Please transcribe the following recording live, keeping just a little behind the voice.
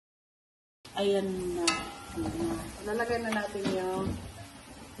Ayan na. Lalagay na natin yung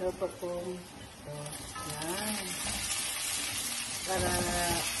perfume. So, yan. Para,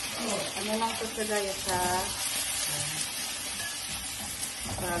 ano lang ito siya guys ha.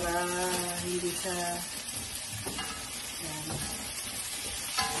 Para hindi siya, yan.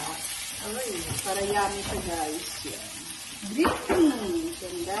 Alright, para yummy siya guys. Yan. Greetings!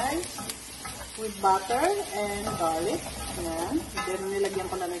 Yan guys. With butter and garlic. Yan. Then, nilagyan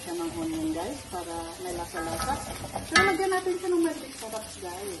ko lang siya ng onion guys para may lasa-lasa. So, nilagyan natin siya ng magic sarap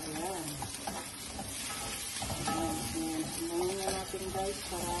guys. Yan. Yan. Nilagyan natin guys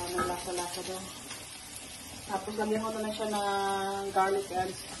para may lasa-lasa doon. Tapos, lagyan ko na lang siya ng garlic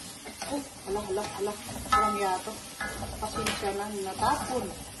and oh, hala. Parang yato. Pasensya na, natapon.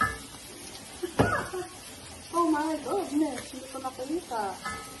 Oh my goodness. Hindi ko nakita.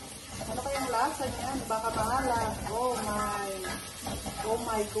 Ano kayang lasa niyan? Baka maalat. Oh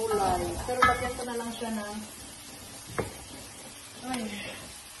my gulay. Pero lagyan ko na lang siya ng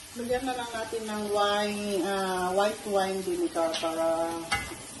lagyan na lang natin ng wine, white wine vinegar para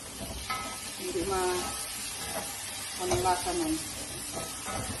hindi anong lasa nun.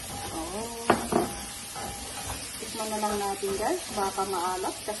 Tikman na lang natin guys. Baka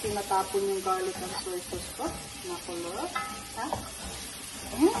maalat kasi natapon yung garlic and soy sauce ko. Nakulot. Ha?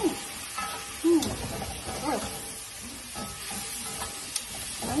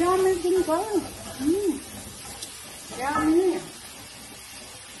 Mayami din ba? Yummy.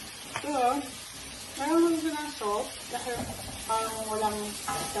 So, mayroon lang din ang salt kasi parang walang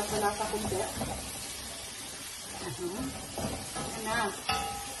lasa kundi. Ayan na.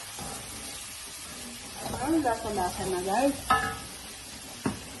 Parang lasa-lasa na guys.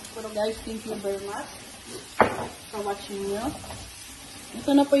 Pero guys, thank you very much for watching nyo.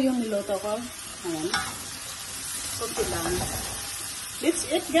 Ito na po yung niluto ko. Ayan. Kunti lang. That's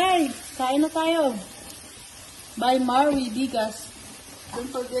it guys. Kain na tayo. By Marwi Bigas. Don't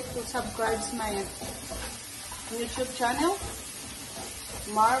forget to subscribe to my YouTube channel.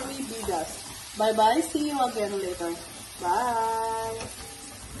 Marwi Bigas. Bye bye. See you again later. Bye.